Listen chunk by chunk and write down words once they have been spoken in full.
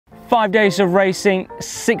5 days of racing,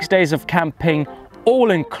 6 days of camping, all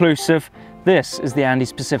inclusive. This is the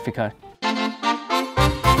Andes Pacifico.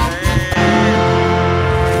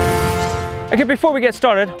 Okay, before we get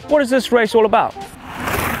started, what is this race all about?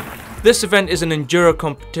 This event is an enduro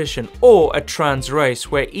competition or a trans race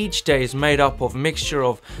where each day is made up of a mixture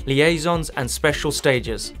of liaisons and special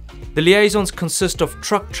stages. The liaisons consist of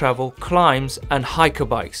truck travel, climbs and hiker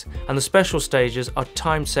bikes, and the special stages are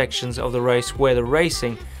time sections of the race where the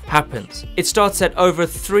racing happens. It starts at over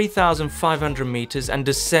 3,500 meters and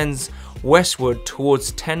descends westward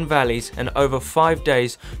towards 10 valleys and over 5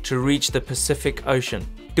 days to reach the Pacific Ocean.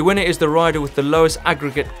 The winner is the rider with the lowest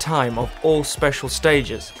aggregate time of all special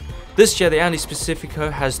stages. This year the Andes Pacifico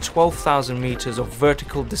has 12,000 meters of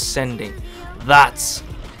vertical descending. That's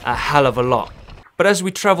a hell of a lot. But as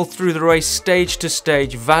we travel through the race stage to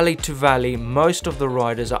stage, valley to valley, most of the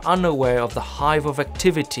riders are unaware of the hive of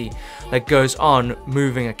activity that goes on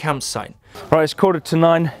moving a campsite. Right, it's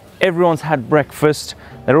 8:45, everyone's had breakfast,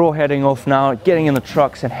 they're all heading off now, getting in the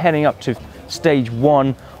trucks and heading up to stage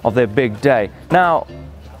 1 of their big day. Now,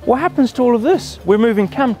 what happens to all of this? We're moving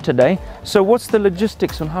camp today, so what's the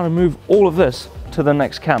logistics on how to move all of this to the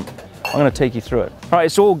next camp? I'm going to take you through it. All right,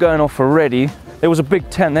 it's all going off already. There was a big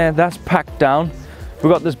tent there, that's packed down.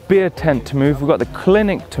 We've got this beer tent to move, we've got the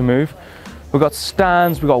clinic to move, we've got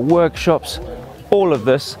stands, we've got workshops. All of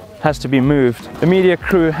this has to be moved. The media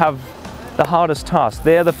crew have the hardest task.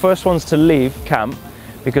 They're the first ones to leave camp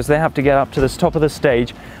because they have to get up to the top of the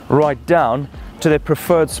stage, right down to their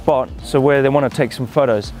preferred spot, so where they want to take some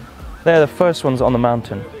photos. They're the first ones on the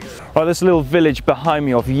mountain. Right, this little village behind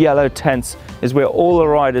me of yellow tents is where all the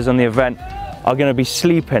riders on the event are going to be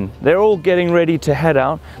sleeping. They're all getting ready to head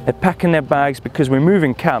out. They're packing their bags because we're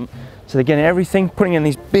moving camp, so they're getting everything, putting in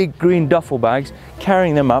these big green duffel bags,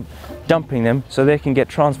 carrying them up, dumping them so they can get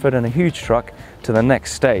transferred in a huge truck to the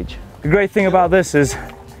next stage. The great thing about this is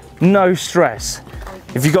no stress.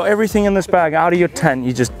 If you got everything in this bag out of your tent,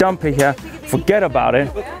 you just dump it here, forget about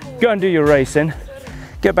it, go and do your racing,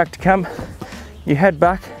 get back to camp, you head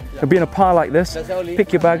back, you'll be in a pile like this,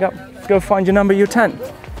 pick your bag up, go find your number, your tent,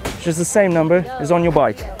 which is the same number as on your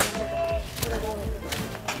bike.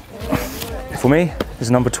 For me, it's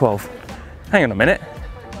number 12. Hang on a minute,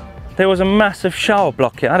 there was a massive shower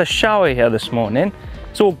block here. I had a shower here this morning,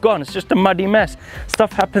 it's all gone, it's just a muddy mess.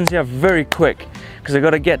 Stuff happens here very quick because they've got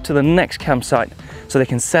to get to the next campsite so they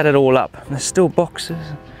can set it all up. And there's still boxes.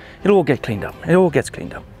 It'll all get cleaned up. It all gets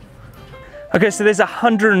cleaned up. Okay, so there's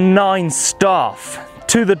 109 staff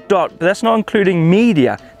to the dot, but that's not including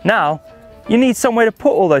media. Now, you need somewhere to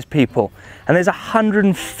put all those people. And there's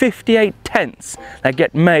 158 tents that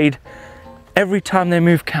get made every time they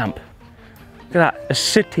move camp. Look at that, a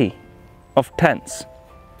city of tents.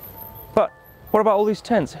 But what about all these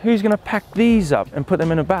tents? Who's gonna pack these up and put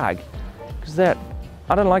them in a bag? Because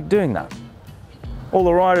I don't like doing that. All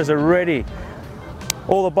the riders are ready.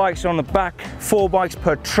 All the bikes are on the back, 4 bikes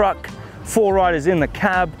per truck, 4 riders in the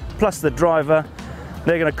cab, plus the driver.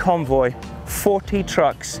 They're gonna convoy 40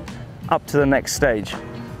 trucks up to the next stage.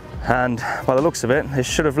 And by the looks of it, they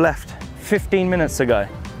should have left 15 minutes ago.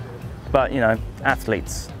 But you know,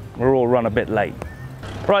 athletes, we're all run a bit late.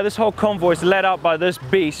 Right, this whole convoy is led out by this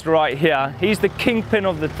beast right here. He's the kingpin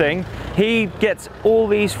of the thing. He gets all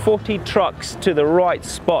these 40 trucks to the right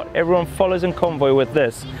spot. Everyone follows in convoy with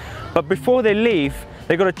this. But before they leave,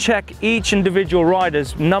 they've got to check each individual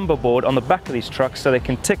rider's number board on the back of these trucks so they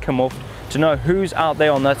can tick them off to know who's out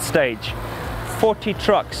there on that stage. 40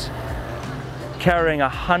 trucks carrying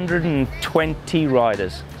 120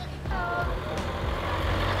 riders.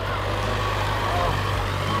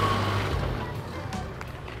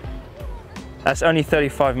 That's only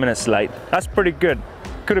 35 minutes late. That's pretty good.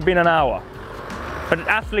 Could have been an hour. But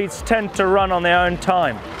athletes tend to run on their own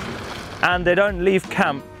time, and they don't leave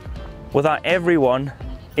camp without everyone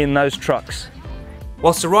in those trucks.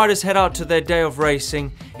 Whilst the riders head out to their day of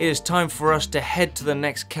racing, it is time for us to head to the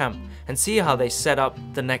next camp and see how they set up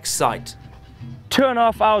the next site.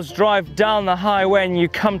 2.5 hours drive down the highway and you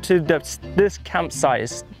come to this campsite.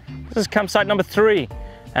 This is campsite number 3,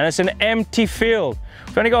 and it's an empty field.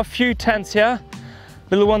 We've only got a few tents here,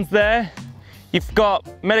 little ones there. You've got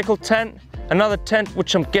medical tent, another tent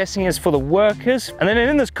which I'm guessing is for the workers. And then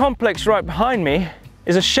in this complex right behind me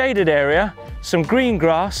is a shaded area, some green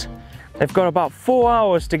grass. They've got about 4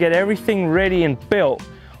 hours to get everything ready and built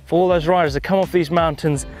for all those riders that come off these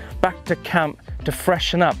mountains back to camp to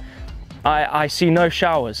freshen up. I see no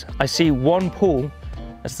showers. I see one pool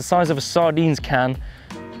that's the size of a sardines can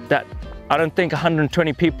that I don't think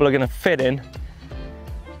 120 people are going to fit in.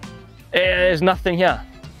 There's nothing here.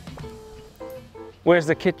 Where's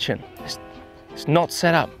the kitchen? It's not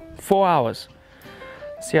set up. 4 hours.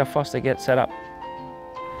 See how fast they get set up.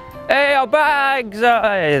 Hey, our bags!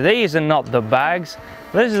 These are not the bags.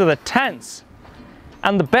 These are the tents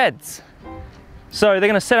and the beds. So they're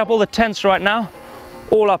gonna set up all the tents right now,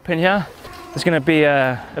 all up in here. There's gonna be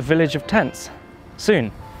a village of tents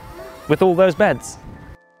soon with all those beds.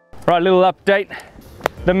 Right, little update.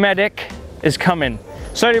 The medic is coming.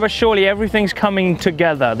 Slowly but surely, everything's coming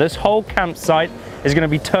together. This whole campsite is gonna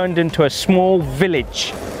be turned into a small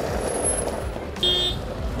village.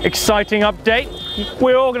 Exciting update.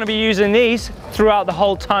 We're all gonna be using these throughout the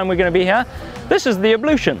whole time we're gonna be here. This is the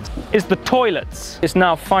ablutions. It's the toilets. It's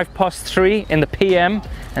now 3:05 in the PM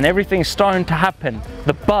and everything's starting to happen.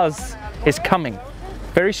 The buzz is coming.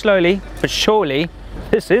 Very slowly, but surely,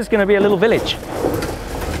 this is gonna be a little village.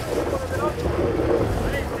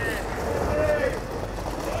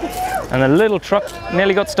 And the little truck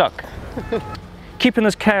nearly got stuck. Keeping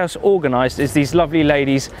this chaos organized is these lovely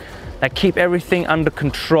ladies that keep everything under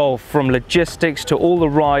control, from logistics to all the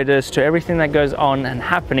riders to everything that goes on and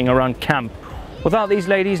happening around camp. Without these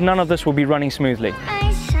ladies, none of this will be running smoothly.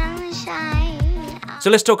 So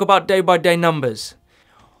let's talk about day-by-day numbers.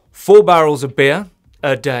 4 barrels of beer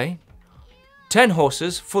a day, 10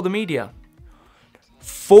 horses for the media,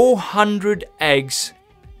 400 eggs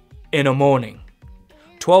in a morning,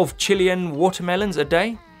 12 Chilean watermelons a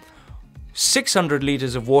day, 600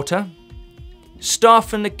 litres of water,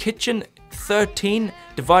 staff in the kitchen 13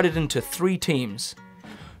 divided into 3 teams,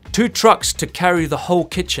 2 trucks to carry the whole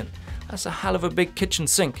kitchen. That's a hell of a big kitchen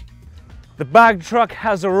sink. The bag truck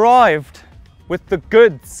has arrived with the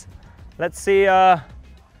goods. Let's see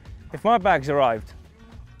if my bag's arrived.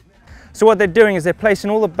 So what they're doing is they're placing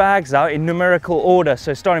all the bags out in numerical order.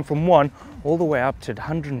 So starting from 1 all the way up to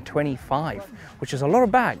 125, which is a lot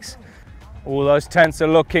of bags. All those tents are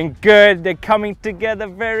looking good. They're coming together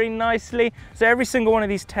very nicely. So every single one of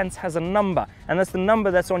these tents has a number, and that's the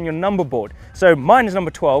number that's on your number board. So mine is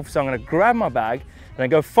number 12, so I'm gonna grab my bag and I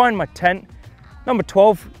go find my tent. Number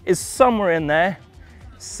 12 is somewhere in there.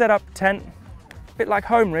 Set up tent, a bit like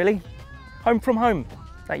home really. Home from home,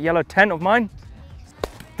 that yellow tent of mine.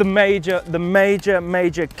 The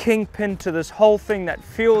major kingpin to this whole thing that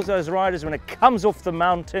fuels those riders when it comes off the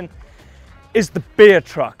mountain is the beer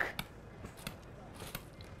truck.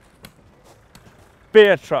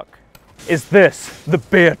 Beer truck is this, the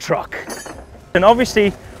beer truck. And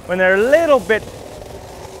obviously when they're a little bit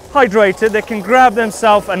hydrated, they can grab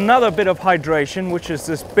themselves another bit of hydration, which is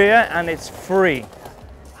this beer, and it's free.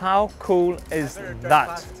 How cool is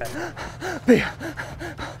that? Beer,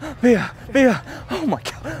 beer, beer. Oh my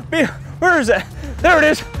God, beer, where is it? There it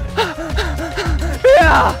is.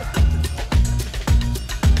 Beer!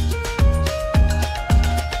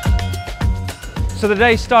 So the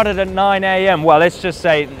day started at 9 AM, well, let's just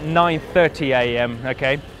say 9:30 AM,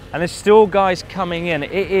 okay? And there's still guys coming in.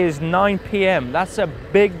 It is 9 PM. That's a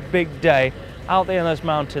big day out there in those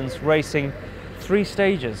mountains racing 3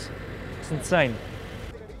 stages. It's insane.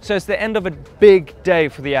 So it's the end of a big day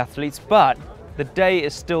for the athletes, but the day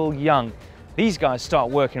is still young. These guys start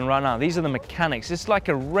working right now. These are the mechanics. It's like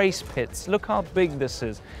a race pits. Look how big this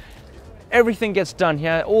is. Everything gets done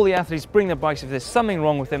here. All the athletes bring their bikes. If there's something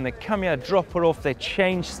wrong with them, they come here, drop it off, they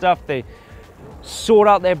change stuff, they sort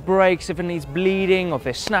out their brakes if it needs bleeding, or if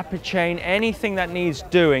they snap a chain, anything that needs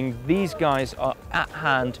doing, these guys are at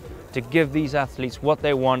hand to give these athletes what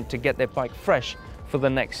they want to get their bike fresh for the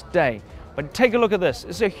next day. But take a look at this.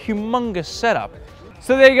 It's a humongous setup.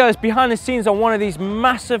 So there you go, it's behind the scenes on one of these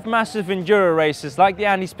massive enduro races like the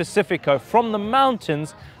Andes Pacifico. From the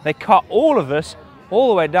mountains, they cut all of this all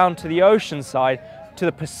the way down to the ocean side, to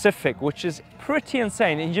the Pacific, which is pretty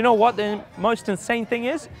insane. And you know what the most insane thing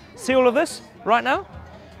is? See all of this right now?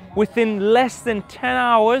 Within less than 10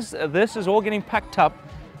 hours, this is all getting packed up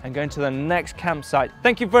and going to the next campsite.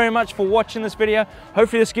 Thank you very much for watching this video.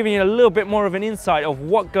 Hopefully this is giving you a little bit more of an insight of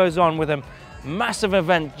what goes on with a massive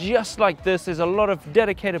event just like this. There's a lot of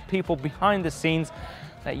dedicated people behind the scenes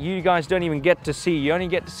that you guys don't even get to see. You only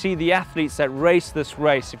get to see the athletes that race this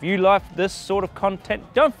race. If you like this sort of content,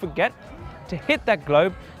 don't forget to hit that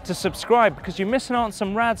globe, to subscribe, because you're missing out on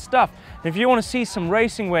some rad stuff. And if you want to see some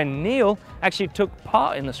racing where Neil actually took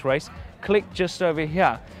part in this race, click just over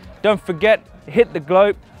here. Don't forget, hit the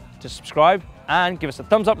globe to subscribe and give us a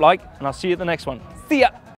thumbs up like, and I'll see you at the next one. See ya!